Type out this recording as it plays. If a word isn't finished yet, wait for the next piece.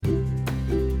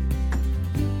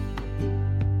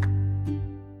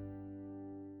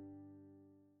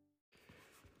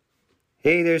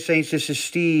Hey there, Saints. This is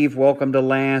Steve. Welcome to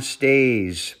Last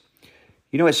Days.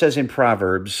 You know, it says in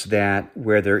Proverbs that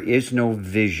where there is no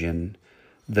vision,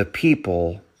 the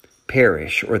people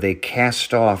perish or they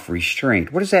cast off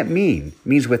restraint. What does that mean? It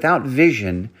means without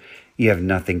vision, you have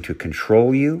nothing to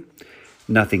control you,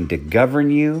 nothing to govern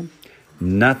you,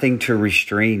 nothing to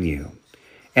restrain you.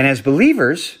 And as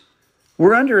believers,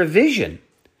 we're under a vision,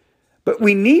 but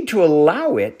we need to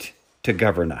allow it to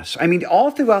govern us. I mean, all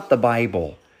throughout the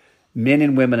Bible, men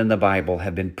and women in the Bible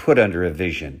have been put under a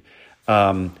vision.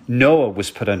 Noah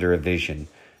was put under a vision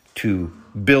to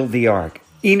build the ark.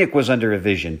 Enoch was under a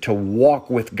vision to walk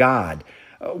with God.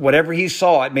 Whatever he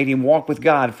saw, it made him walk with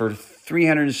God for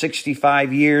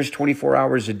 365 years, 24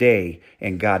 hours a day,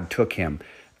 and God took him.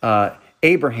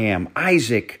 Abraham,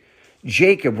 Isaac,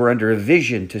 Jacob were under a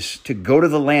vision to go to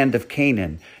the land of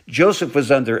Canaan. Joseph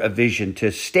was under a vision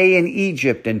to stay in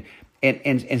Egypt and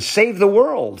save the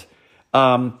world.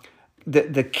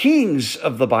 The kings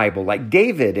of the Bible, like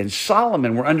David and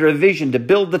Solomon, were under a vision to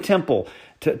build the temple,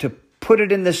 to put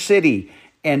it in the city,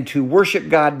 and to worship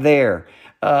God there.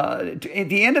 At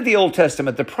the end of the Old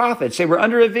Testament, the prophets, they were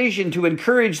under a vision to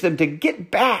encourage them to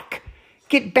get back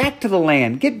to the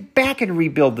land, get back and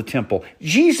rebuild the temple.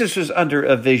 Jesus was under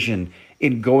a vision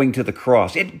in going to the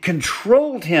cross. It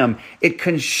controlled him. It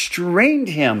constrained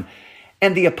him.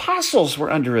 And the apostles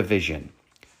were under a vision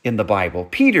in the Bible.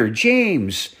 Peter,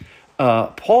 James,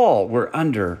 Paul were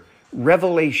under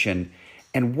revelation,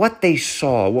 and what they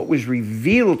saw, what was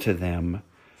revealed to them,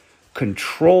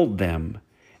 controlled them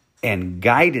and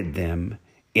guided them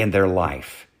in their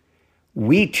life.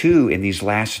 We too, in these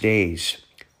last days,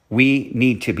 we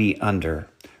need to be under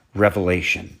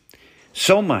revelation.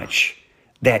 So much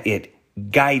that it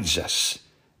guides us,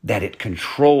 that it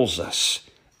controls us,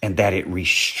 and that it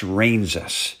restrains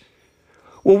us.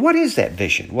 Well, what is that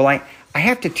vision? Well, I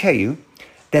have to tell you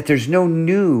that there's no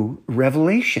new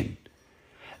revelation.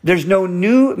 There's no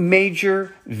new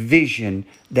major vision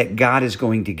that God is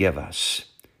going to give us.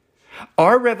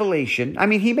 Our revelation,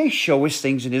 he may show us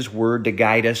things in his word to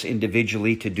guide us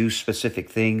individually to do specific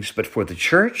things, but for the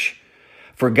church,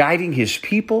 for guiding his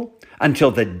people until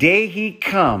the day he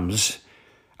comes,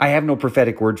 I have no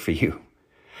prophetic word for you.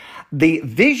 The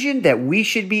vision that we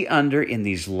should be under in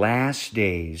these last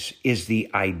days is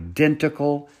the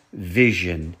identical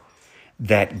vision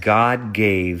that God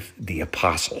gave the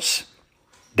apostles.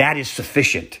 That is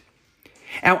sufficient.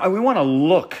 And we want to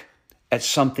look at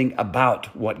something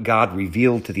about what God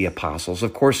revealed to the apostles.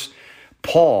 Of course,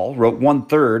 Paul wrote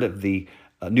 1/3 of the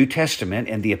New Testament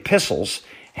and the epistles.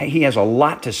 He has a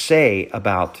lot to say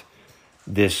about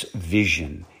this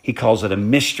vision. He calls it a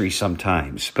mystery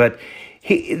sometimes, but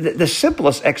the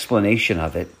simplest explanation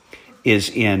of it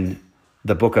is in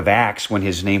the book of Acts when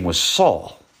his name was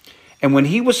Saul. And when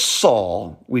he was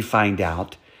Saul, we find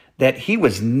out that he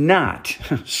was not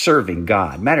serving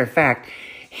God. Matter of fact,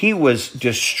 he was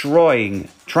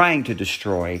trying to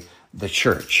destroy the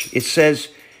church. It says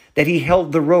that he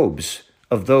held the robes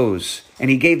of those,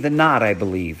 and he gave the nod, I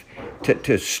believe,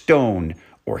 to stone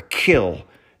or kill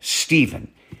Stephen.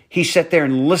 He sat there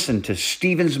and listened to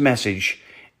Stephen's message,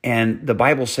 and the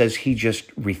Bible says he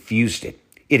just refused it.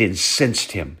 It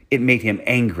incensed him. It made him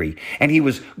angry. And he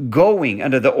was going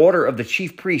under the order of the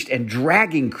chief priest and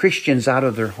dragging Christians out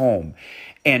of their home.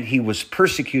 And he was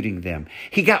persecuting them.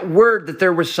 He got word that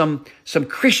there were some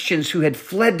Christians who had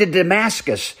fled to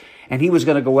Damascus. And he was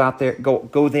going to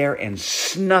go there and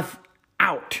snuff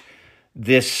out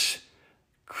this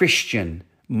Christian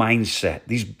mindset,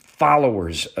 these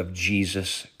followers of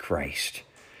Jesus Christ.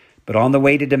 But on the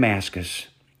way to Damascus,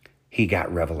 he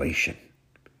got revelation.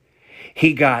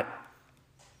 He got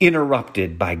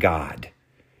interrupted by God.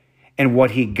 And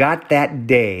what he got that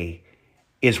day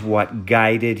is what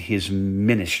guided his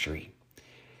ministry.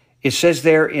 It says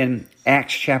there in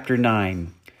Acts chapter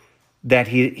 9 that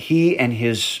he and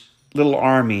his little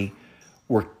army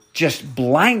were just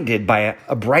blinded by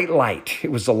a bright light.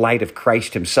 It was the light of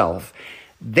Christ himself.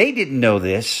 They didn't know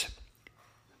this.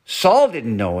 Saul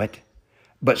didn't know it,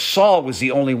 but Saul was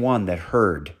the only one that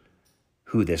heard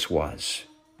who this was.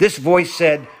 This voice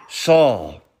said,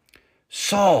 Saul,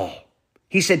 Saul.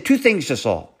 He said two things to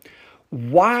Saul.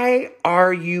 Why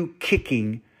are you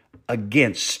kicking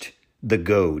against the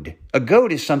goad? A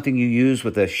goad is something you use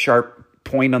with a sharp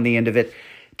point on the end of it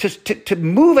to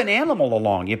move an animal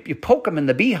along. You poke them in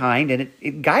the behind and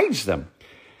it guides them.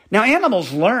 Now,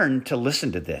 animals learn to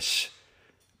listen to this,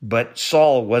 but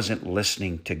Saul wasn't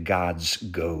listening to God's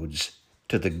goads,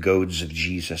 to the goads of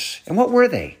Jesus. And what were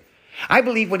they? I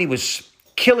believe when he was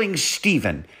killing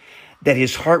Stephen, that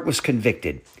his heart was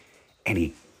convicted and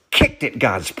he kicked at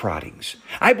God's proddings.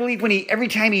 I believe every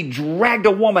time he dragged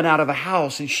a woman out of a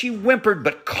house and she whimpered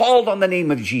but called on the name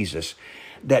of Jesus,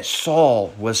 that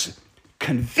Saul was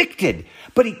convicted,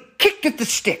 but he kicked at the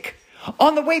stick.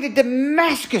 On the way to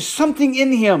Damascus, something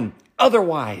in him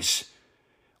otherwise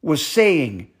was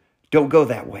saying, don't go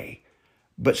that way.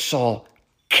 But Saul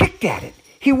kicked at it.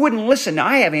 He wouldn't listen. Now,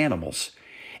 I have animals,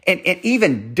 and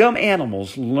even dumb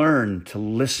animals learn to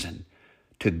listen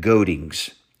to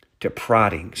goadings, to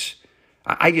proddings.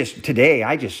 I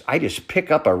just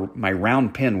pick up my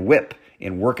round pin whip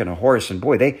and working a horse, and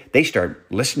boy, they start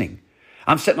listening.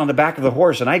 I'm sitting on the back of the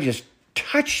horse, and I just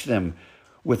touch them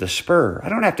with a spur. I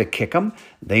don't have to kick them.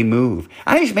 They move.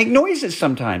 I just make noises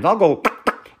sometimes. I'll go,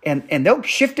 and they'll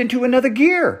shift into another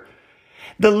gear.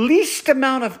 The least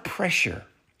amount of pressure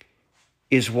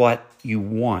is what you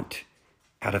want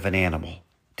out of an animal,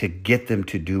 to get them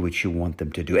to do what you want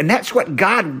them to do. And that's what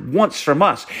God wants from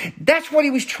us. That's what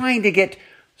he was trying to get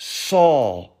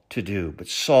Saul to do, but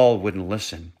Saul wouldn't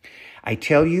listen. I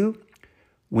tell you,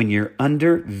 when you're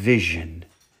under vision,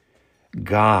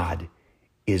 God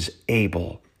is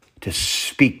able to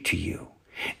speak to you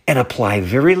and apply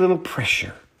very little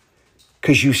pressure,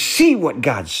 because you see what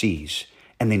God sees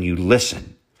and then you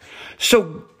listen.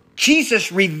 So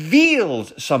Jesus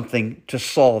revealed something to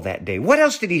Saul that day. What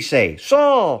else did he say?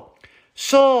 Saul,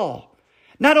 Saul,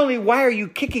 not only why are you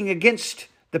kicking against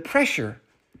the pressure,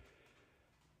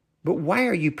 but why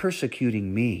are you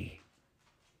persecuting me?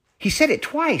 He said it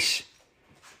twice.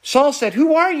 Saul said,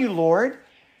 who are you, Lord?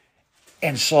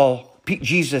 And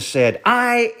Jesus said,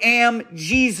 I am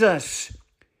Jesus.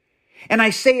 And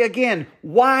I say again,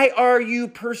 why are you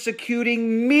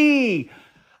persecuting me?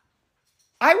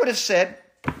 I would have said,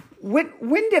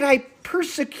 when did I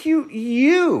persecute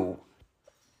you?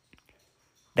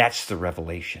 That's the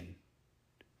revelation.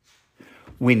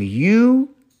 When you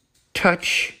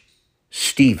touch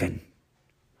Stephen,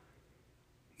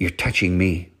 you're touching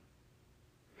me.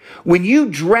 When you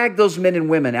drag those men and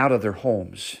women out of their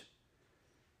homes,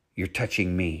 you're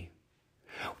touching me.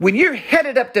 When you're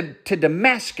headed up to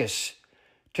Damascus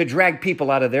to drag people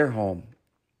out of their home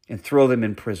and throw them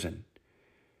in prison,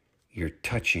 you're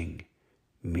touching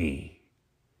me.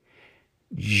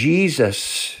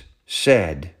 Jesus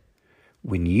said,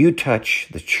 when you touch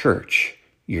the church,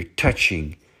 you're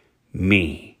touching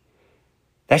me.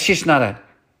 That's just not an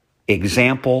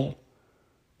example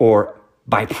or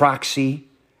by proxy.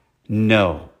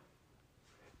 No.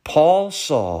 Paul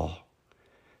saw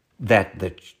that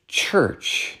the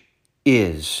church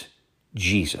is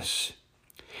Jesus,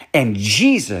 and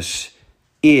Jesus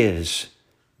is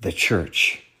the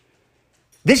church.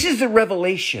 This is the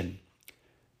revelation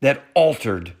that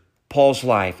altered Paul's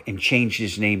life and changed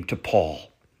his name to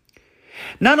Paul.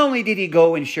 Not only did he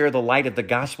go and share the light of the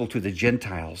gospel to the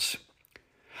Gentiles,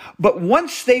 but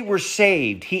once they were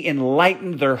saved, he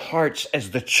enlightened their hearts as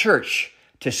the church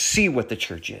to see what the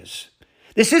church is.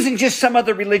 This isn't just some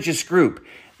other religious group.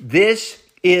 This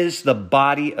is the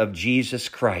body of Jesus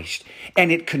Christ.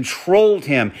 And it controlled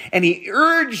him. And he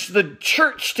urged the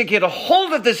church to get a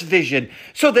hold of this vision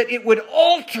so that it would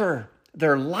alter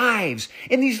their lives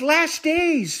in these last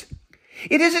days.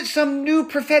 It isn't some new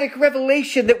prophetic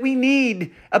revelation that we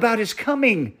need about his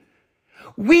coming.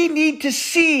 We need to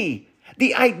see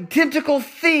the identical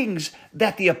things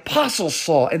that the apostles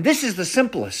saw. And this is the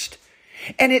simplest.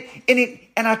 And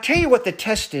I'll tell you what the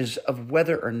test is of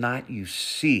whether or not you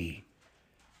see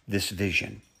this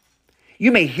vision.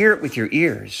 You may hear it with your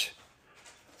ears,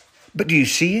 but do you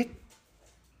see it?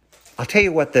 I'll tell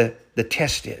you what the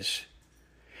test is.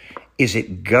 Is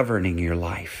it governing your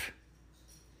life?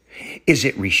 Is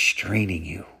it restraining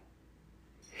you?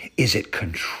 Is it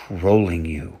controlling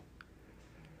you?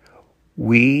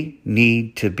 We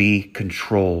need to be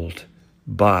controlled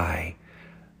by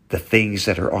the things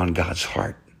that are on God's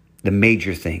heart, the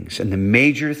major things. And the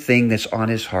major thing that's on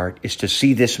his heart is to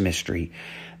see this mystery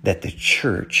that the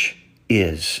church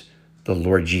is the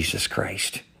Lord Jesus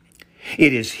Christ.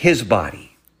 It is his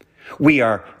body. We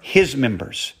are his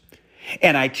members.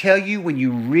 And I tell you, when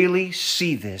you really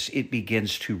see this, it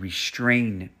begins to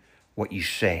restrain what you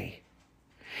say.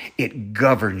 It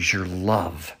governs your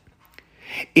love.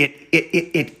 It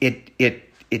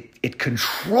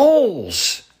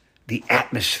controls the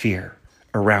atmosphere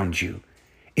around you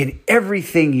in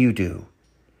everything you do.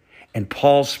 And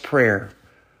Paul's prayer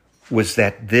was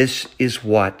that this is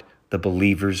what the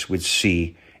believers would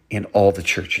see in all the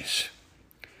churches.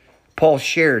 Paul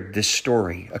shared this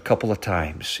story a couple of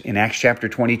times in Acts chapter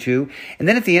 22. And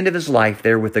then at the end of his life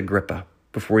there with Agrippa,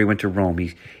 before he went to Rome,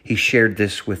 he shared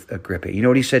this with Agrippa. You know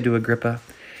what he said to Agrippa?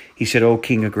 He said, "Oh,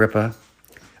 King Agrippa,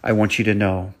 I want you to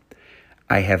know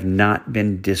I have not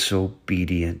been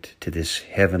disobedient to this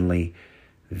heavenly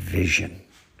vision.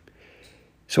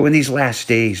 So in these last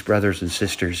days, brothers and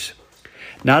sisters,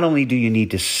 not only do you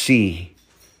need to see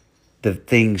the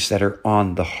things that are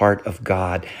on the heart of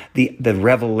God, the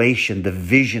revelation, the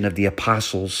vision of the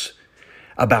apostles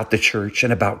about the church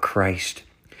and about Christ,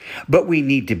 but we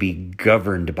need to be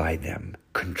governed by them,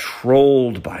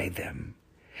 controlled by them.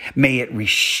 May it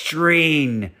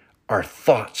restrain our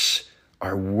thoughts,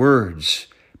 our words,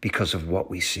 because of what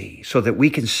we see, so that we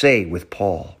can say with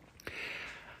Paul,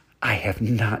 I have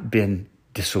not been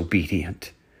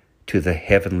disobedient to the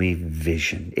heavenly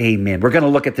vision. Amen. We're going to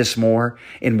look at this more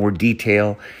in more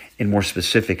detail, in more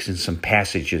specifics, in some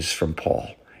passages from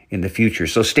Paul in the future.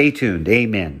 So stay tuned.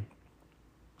 Amen.